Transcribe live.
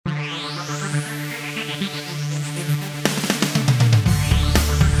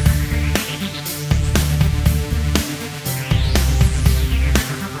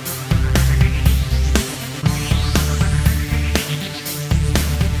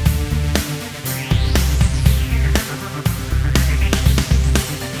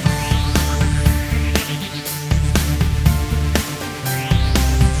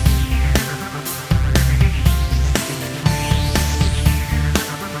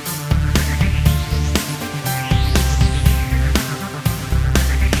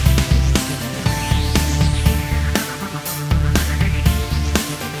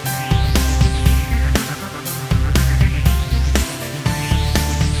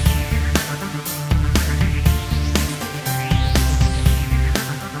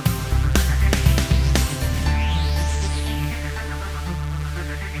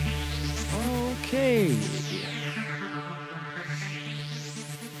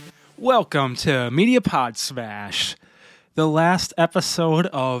Welcome to Media Pod Smash, the last episode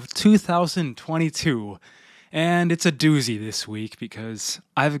of 2022. And it's a doozy this week because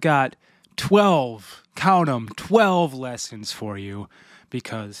I've got 12, count 'em, 12 lessons for you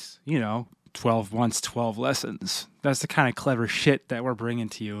because, 12 months, 12 lessons. That's the kind of clever shit that we're bringing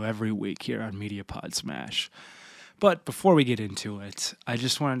to you every week here on Media Pod Smash. But before we get into it, I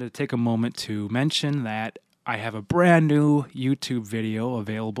just wanted to take a moment to mention that I have a brand new YouTube video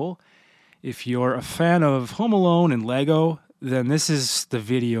available. If you're a fan of Home Alone and Lego, then this is the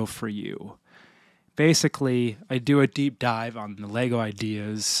video for you. Basically, I do a deep dive on the Lego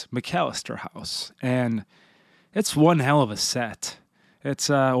Ideas McAllister house, and it's one hell of a set.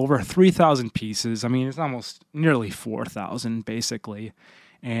 It's over 3,000 pieces. I mean, it's almost nearly 4,000, basically.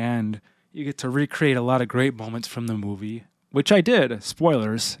 And you get to recreate a lot of great moments from the movie, which I did.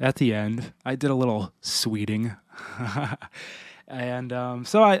 Spoilers, at the end. I did a little sweeting. And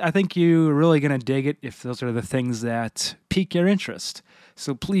so I think you're really going to dig it if those are the things that pique your interest.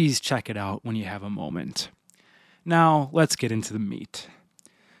 So please check it out when you have a moment. Now, let's get into the meat.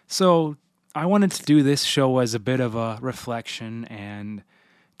 So I wanted to do this show as a bit of a reflection and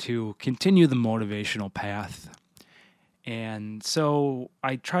to continue the motivational path. And so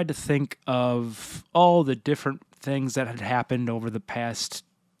I tried to think of all the different things that had happened over the past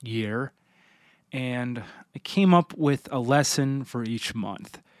year. And I came up with a lesson for each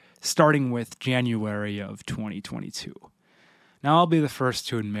month, starting with January of 2022. Now, I'll be the first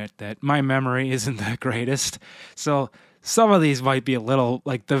to admit that my memory isn't the greatest, so some of these might be a little,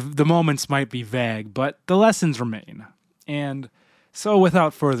 like the moments might be vague, but the lessons remain. And so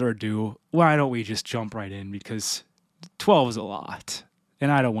without further ado, why don't we just jump right in, because 12 is a lot, and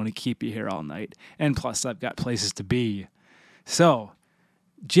I don't want to keep you here all night, and plus I've got places to be. So,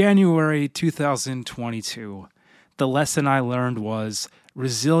 January 2022, the lesson I learned was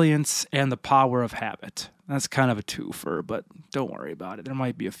resilience and the power of habit. That's kind of a twofer, but don't worry about it. There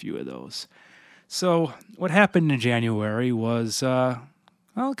might be a few of those. So what happened in January was, kind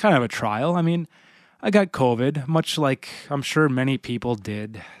of a trial. I mean, I got COVID, much like I'm sure many people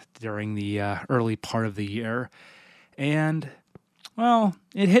did during the early part of the year. And, well,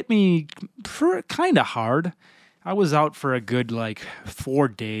 it hit me kind of hard. I was out for a good, 4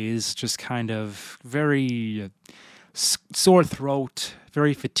 days, just kind of very sore throat,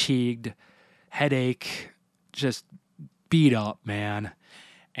 very fatigued, headache, just beat up, man.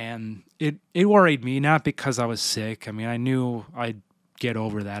 And it worried me, not because I was sick. I mean, I knew I'd get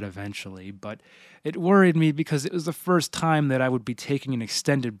over that eventually, but it worried me because it was the first time that I would be taking an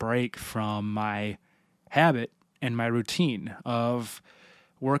extended break from my habit and my routine of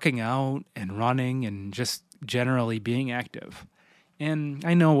working out and running and just generally being active. And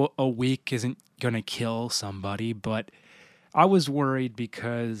I know a week isn't going to kill somebody, but I was worried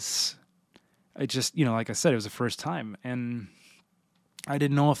because I just, like I said, it was the first time. And I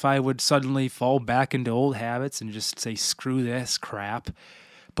didn't know if I would suddenly fall back into old habits and just say, screw this crap.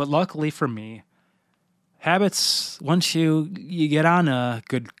 But luckily for me, habits, once you get on a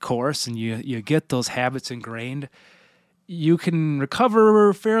good course and you get those habits ingrained, you can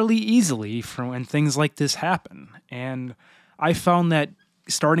recover fairly easily from when things like this happen. And I found that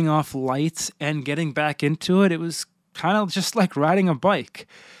starting off light and getting back into it, it was kind of just like riding a bike.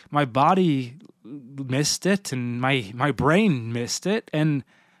 My body missed it and my brain missed it. And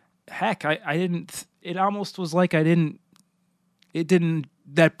heck, I didn't, it almost was like that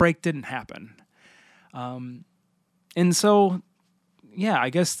break didn't happen. And so, yeah, I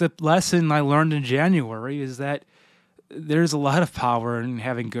guess the lesson I learned in January is that there's a lot of power in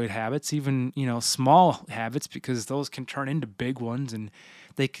having good habits, even, small habits, because those can turn into big ones and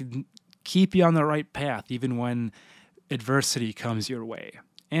they can keep you on the right path even when adversity comes your way.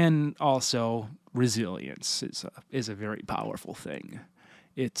 And also, resilience is a very powerful thing.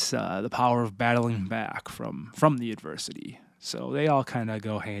 It's the power of battling back from the adversity. So they all kind of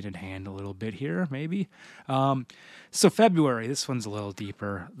go hand in hand a little bit here, maybe. So February, this one's a little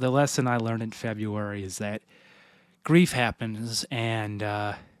deeper. The lesson I learned in February is that grief happens, and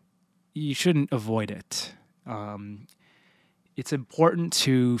you shouldn't avoid it. It's important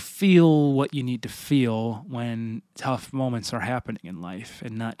to feel what you need to feel when tough moments are happening in life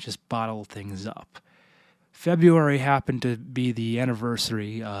and not just bottle things up. February happened to be the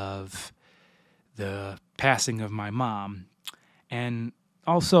anniversary of the passing of my mom, and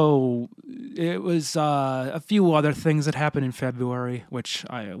also it was a few other things that happened in February, which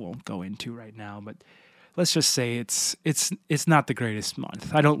I won't go into right now, but let's just say it's not the greatest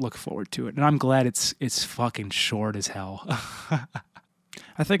month. I don't look forward to it, and I'm glad it's fucking short as hell.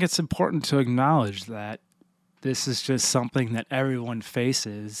 I think it's important to acknowledge that this is just something that everyone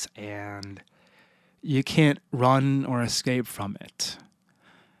faces, and you can't run or escape from it.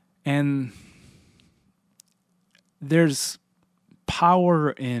 And there's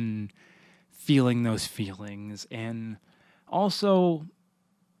power in feeling those feelings, and also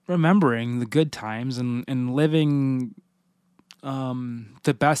remembering the good times and living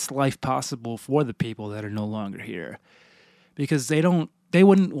the best life possible for the people that are no longer here, because they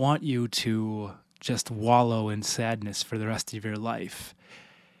wouldn't want you to just wallow in sadness for the rest of your life.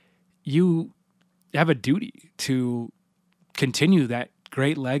 You have a duty to continue that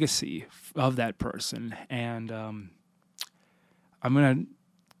great legacy of that person. And I'm going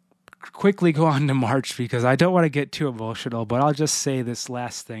to quickly go on to March because I don't want to get too emotional, but I'll just say this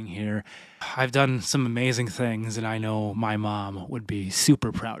last thing here. I've done some amazing things, and I know my mom would be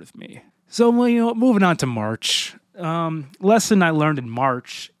super proud of me. So, moving on to March. Lesson I learned in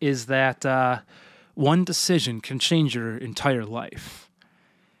March is that one decision can change your entire life.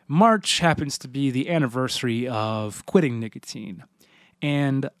 March happens to be the anniversary of quitting nicotine,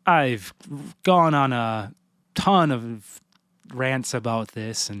 and I've gone on a ton of rants about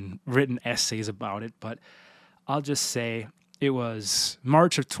this and written essays about it, but I'll just say it was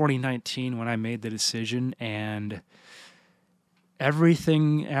March of 2019 when I made the decision, and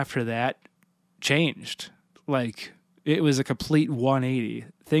everything after that changed. Like, it was a complete 180.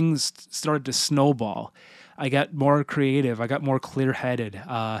 Things started to snowball. I got more creative. I got more clear-headed.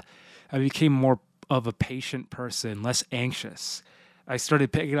 I became more of a patient person, less anxious. I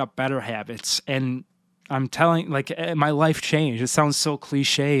started picking up better habits, and I'm telling, like, my life changed. It sounds so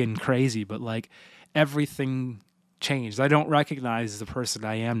cliche and crazy, but like everything changed. I don't recognize the person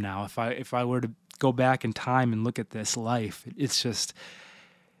I am now. If I were to go back in time and look at this life, it's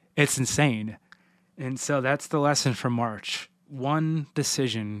insane. And so that's the lesson from March. One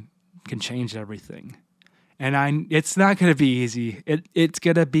decision can change everything. And it's not going to be easy. It's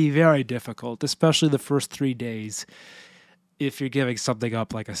going to be very difficult, especially the first 3 days if you're giving something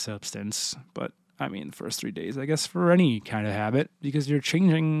up like a substance. But I mean, the first 3 days, I guess, for any kind of habit, because you're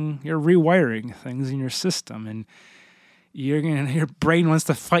rewiring things in your system, and your brain wants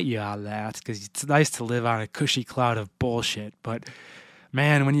to fight you out of that, because it's nice to live on a cushy cloud of bullshit. But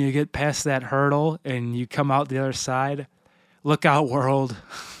man, when you get past that hurdle and you come out the other side, look out, world.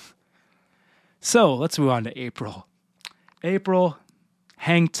 So let's move on to April. April,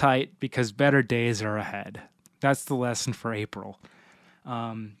 hang tight because better days are ahead. That's the lesson for April.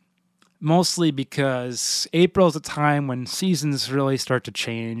 Mostly because April is a time when seasons really start to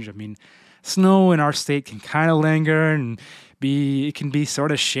change. I mean, snow in our state can kind of linger and it can be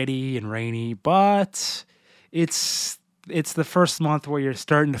sort of shitty and rainy, but it's the first month where you're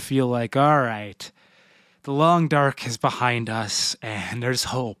starting to feel like, all right, the long dark is behind us and there's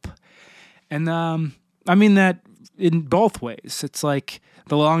hope. And I mean that in both ways. It's like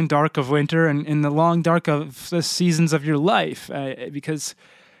the long dark of winter and the long dark of the seasons of your life, because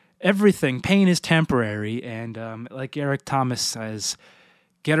pain is temporary, and like Eric Thomas says,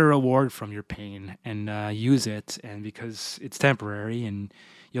 get a reward from your pain and use it, and because it's temporary, and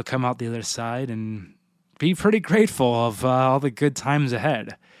you'll come out the other side and be pretty grateful of all the good times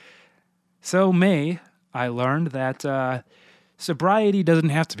ahead. So May, I learned that sobriety doesn't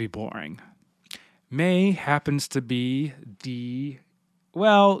have to be boring. May happens to be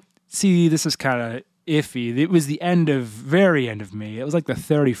this is kind of iffy. It was the very end of May. It was like the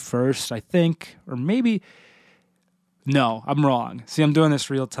 31st, I think, or maybe. No, I'm wrong. See, I'm doing this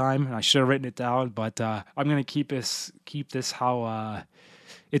real time, and I should have written it down, but I'm gonna keep this how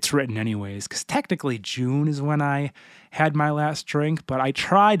it's written anyways. Because technically June is when I had my last drink, but I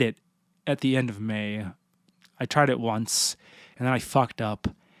tried it at the end of May. I tried it once, and then I fucked up,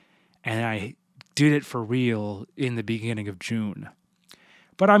 and I did it for real in the beginning of June.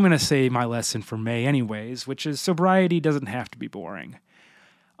 But I'm going to say my lesson for May anyways, which is sobriety doesn't have to be boring.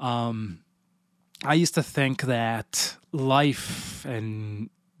 I used to think that life and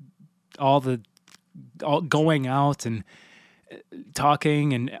all going out and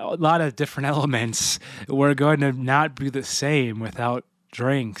talking and a lot of different elements were going to not be the same without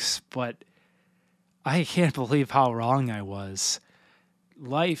drinks, but I can't believe how wrong I was.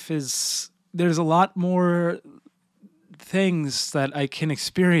 There's a lot more things that I can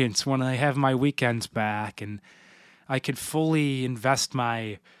experience when I have my weekends back, and I can fully invest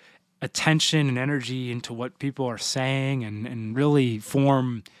my attention and energy into what people are saying and really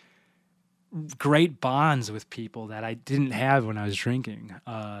form great bonds with people that I didn't have when I was drinking.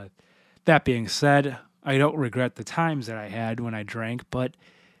 That being said, I don't regret the times that I had when I drank, but,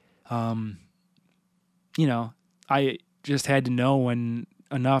 I just had to know when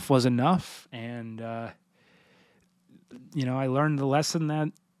enough was enough, and I learned the lesson that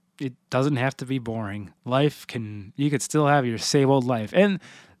it doesn't have to be boring. You could still have your same old life. And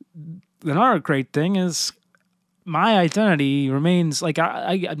another great thing is my identity remains like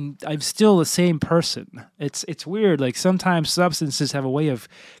I'm still the same person. It's weird. Like sometimes substances have a way of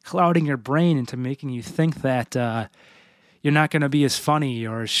clouding your brain into making you think that you're not going to be as funny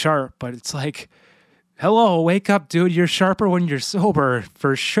or as sharp. But it's like, hello, wake up, dude. You're sharper when you're sober,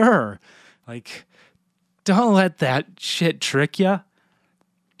 for sure. Like, don't let that shit trick you.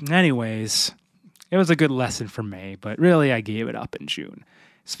 Anyways, it was a good lesson for May, but really I gave it up in June.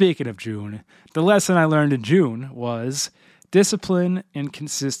 Speaking of June, the lesson I learned in June was discipline and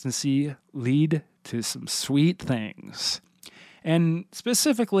consistency lead to some sweet things. And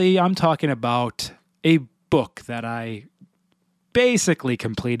specifically, I'm talking about a book that I basically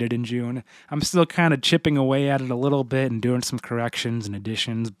completed in June. I'm still kind of chipping away at it a little bit and doing some corrections and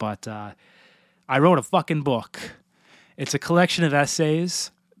additions, but I wrote a fucking book. It's a collection of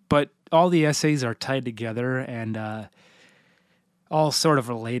essays, but all the essays are tied together and all sort of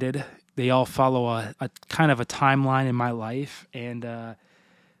related. They all follow a kind of a timeline in my life. And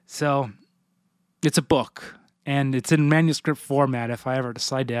so it's a book. And it's in manuscript format if I ever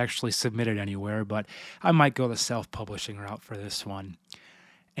decide to actually submit it anywhere. But I might go the self-publishing route for this one.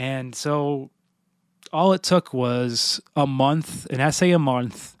 And so all it took was a month, an essay a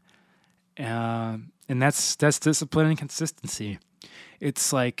month. And that's discipline and consistency.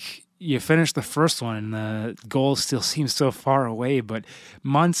 It's like you finish the first one and the goal still seems so far away, but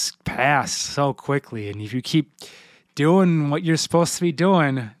months pass so quickly. And if you keep doing what you're supposed to be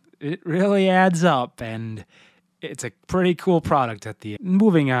doing, it really adds up. And it's a pretty cool product at the end.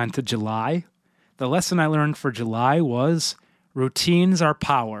 Moving on to July. The lesson I learned for July was routines are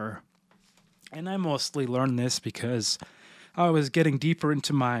power. And I mostly learned this because I was getting deeper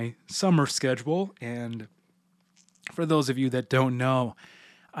into my summer schedule. And for those of you that don't know,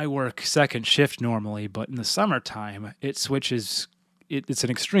 I work second shift normally, but in the summertime, it switches. It's an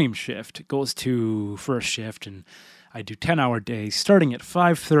extreme shift. It goes to first shift, and I do 10-hour days starting at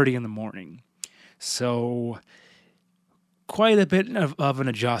 5:30 in the morning. So quite a bit of an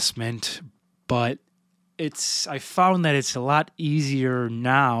adjustment, but I found that it's a lot easier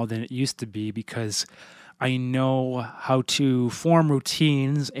now than it used to be because I know how to form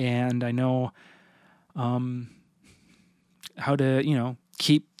routines and I know how to,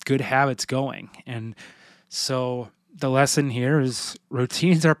 keep good habits going. And so the lesson here is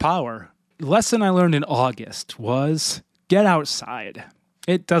routines are power. The lesson I learned in August was get outside.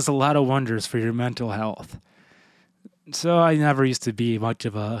 It does a lot of wonders for your mental health. So I never used to be much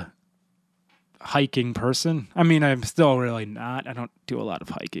of a hiking person. I mean, I'm still really not. I don't do a lot of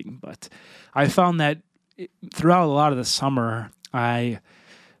hiking, but I found that throughout a lot of the summer, I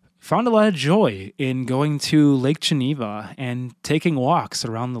found a lot of joy in going to Lake Geneva and taking walks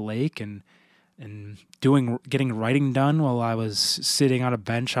around the lake and getting writing done while I was sitting on a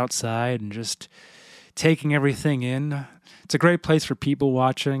bench outside and just taking everything in. It's a great place for people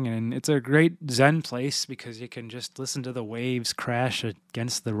watching, and it's a great zen place because you can just listen to the waves crash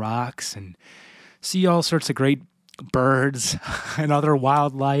against the rocks and see all sorts of great birds and other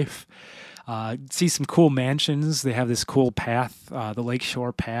wildlife. See some cool mansions. They have this cool path, the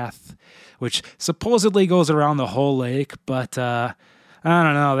Lakeshore Path, which supposedly goes around the whole lake, but I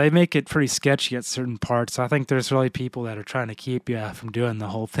don't know. They make it pretty sketchy at certain parts. I think there's really people that are trying to keep you from doing the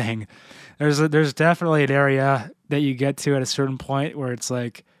whole thing. There's definitely an area that you get to at a certain point where it's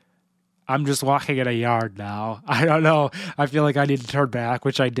like, I'm just walking in a yard now. I don't know. I feel like I need to turn back,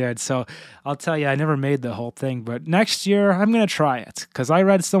 which I did. So I'll tell you, I never made the whole thing. But next year, I'm going to try it. Because I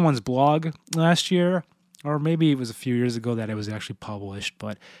read someone's blog last year, or maybe it was a few years ago that it was actually published.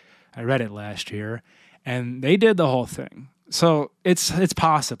 But I read it last year. And they did the whole thing. So it's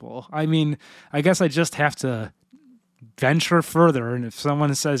possible. I mean, I guess I just have to venture further. And if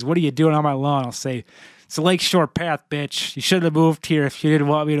someone says, what are you doing on my lawn? I'll say, it's a Lakeshore Path, bitch. You should have moved here if you didn't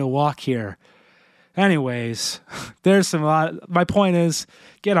want me to walk here. Anyways, my point is,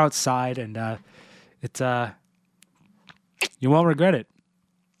 get outside and you won't regret it.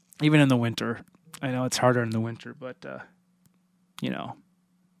 Even in the winter. I know it's harder in the winter, but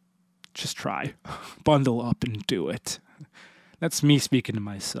just try. Bundle up and do it. That's me speaking to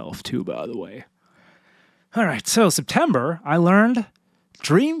myself too, by the way. All right, so September, I learned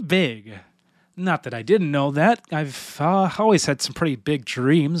dream big. Not that I didn't know that. I've always had some pretty big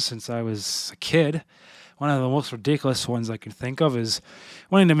dreams since I was a kid. One of the most ridiculous ones I can think of is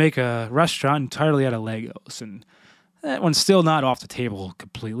wanting to make a restaurant entirely out of Legos. And that one's still not off the table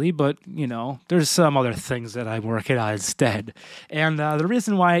completely, but, there's some other things that I'm working on instead. And the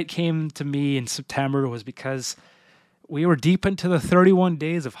reason why it came to me in September was because we were deep into the 31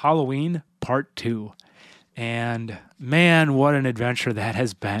 Days of Halloween, Part 2. And man, what an adventure that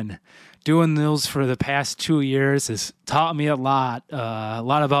has been. Doing those for the past 2 years has taught me a lot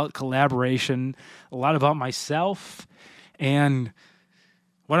about collaboration, a lot about myself and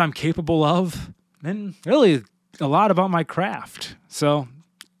what I'm capable of, and really a lot about my craft. So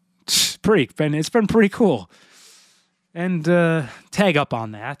it's been pretty cool. And tag up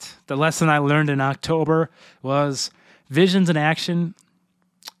on that, the lesson I learned in October was visions in action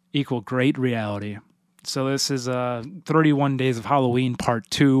equal great reality. So this is 31 Days of Halloween Part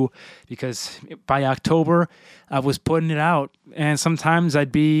 2, because by October, I was putting it out, and sometimes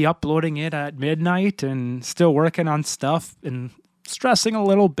I'd be uploading it at midnight and still working on stuff and stressing a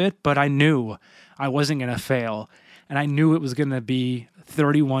little bit, but I knew I wasn't going to fail, and I knew it was going to be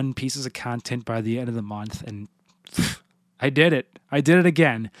 31 pieces of content by the end of the month, and I did it. I did it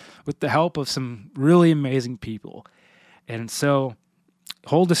again with the help of some really amazing people. And so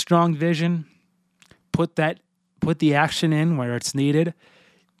hold a strong vision. Put the action in where it's needed,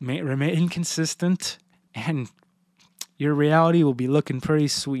 remain consistent, and your reality will be looking pretty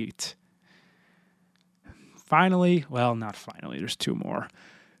sweet. Finally, well, not finally, there's 2 more.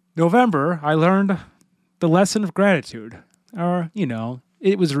 November, I learned the lesson of gratitude, or,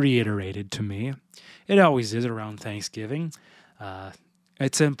 it was reiterated to me. It always is around Thanksgiving.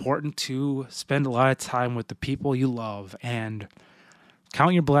 It's important to spend a lot of time with the people you love and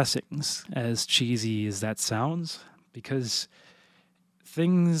count your blessings, as cheesy as that sounds, because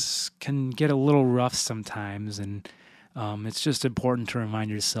things can get a little rough sometimes, and it's just important to remind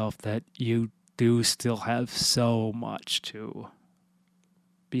yourself that you do still have so much to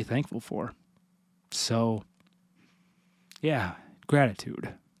be thankful for. So, yeah,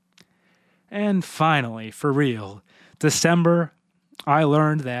 gratitude. And finally, for real, December, I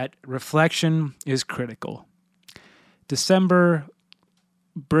learned that reflection is critical. December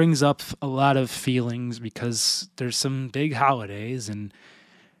brings up a lot of feelings because there's some big holidays and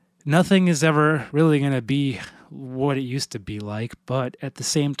nothing is ever really going to be what it used to be like, but at the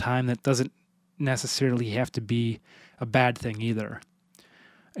same time, that doesn't necessarily have to be a bad thing either.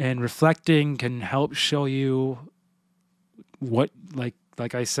 And reflecting can help show you what, like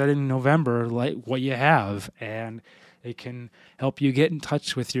I said in November, like what you have, and it can help you get in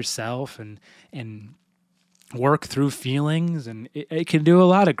touch with yourself and work through feelings, and it can do a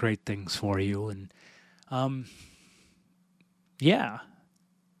lot of great things for you. And yeah,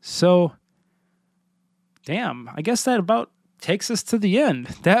 so damn, I guess that about takes us to the end.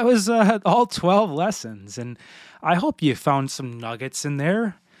 That was all 12 lessons, and I hope you found some nuggets in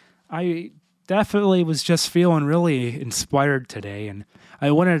there. I definitely was just feeling really inspired today, and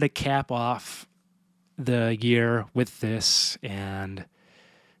I wanted to cap off the year with this, and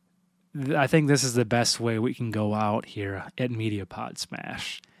I think this is the best way we can go out here at Media Pod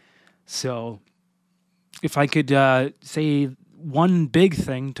Smash. So if I could say one big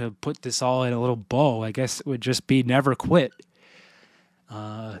thing to put this all in a little bow, I guess it would just be never quit.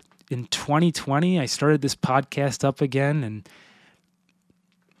 In 2020, I started this podcast up again, and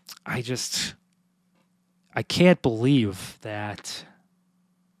I can't believe that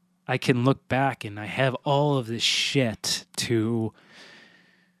I can look back and I have all of this shit to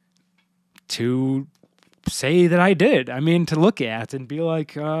say that I did. I mean, to look at and be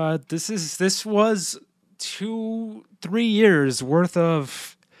like, this was 2-3 years worth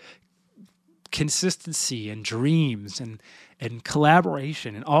of consistency and dreams and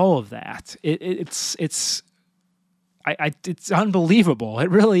collaboration and all of that. It's unbelievable. It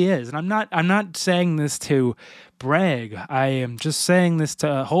really is. And I'm not saying this to brag. I am just saying this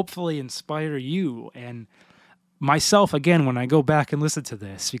to hopefully inspire you and myself again when I go back and listen to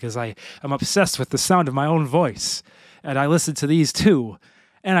this, because I'm obsessed with the sound of my own voice, and I listen to these too,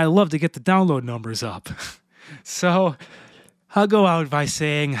 and I love to get the download numbers up. So I'll go out by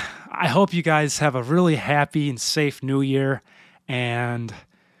saying I hope you guys have a really happy and safe new year, and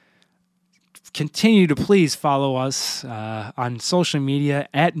continue to please follow us on social media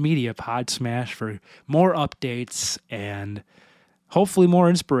at Media Pod Smash for more updates and hopefully more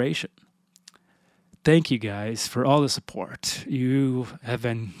inspiration. Thank you guys for all the support. You have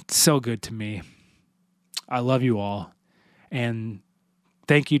been so good to me. I love you all. And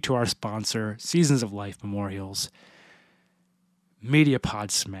thank you to our sponsor, Seasons of Life Memorials. Media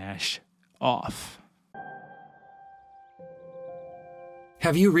Pod Smash off.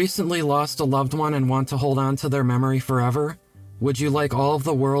 Have you recently lost a loved one and want to hold on to their memory forever? Would you like all of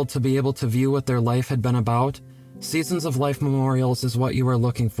the world to be able to view what their life had been about? Seasons of Life Memorials is what you are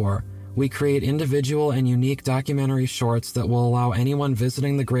looking for. We create individual and unique documentary shorts that will allow anyone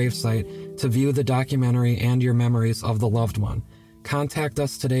visiting the gravesite to view the documentary and your memories of the loved one. Contact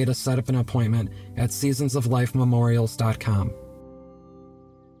us today to set up an appointment at seasonsoflifememorials.com.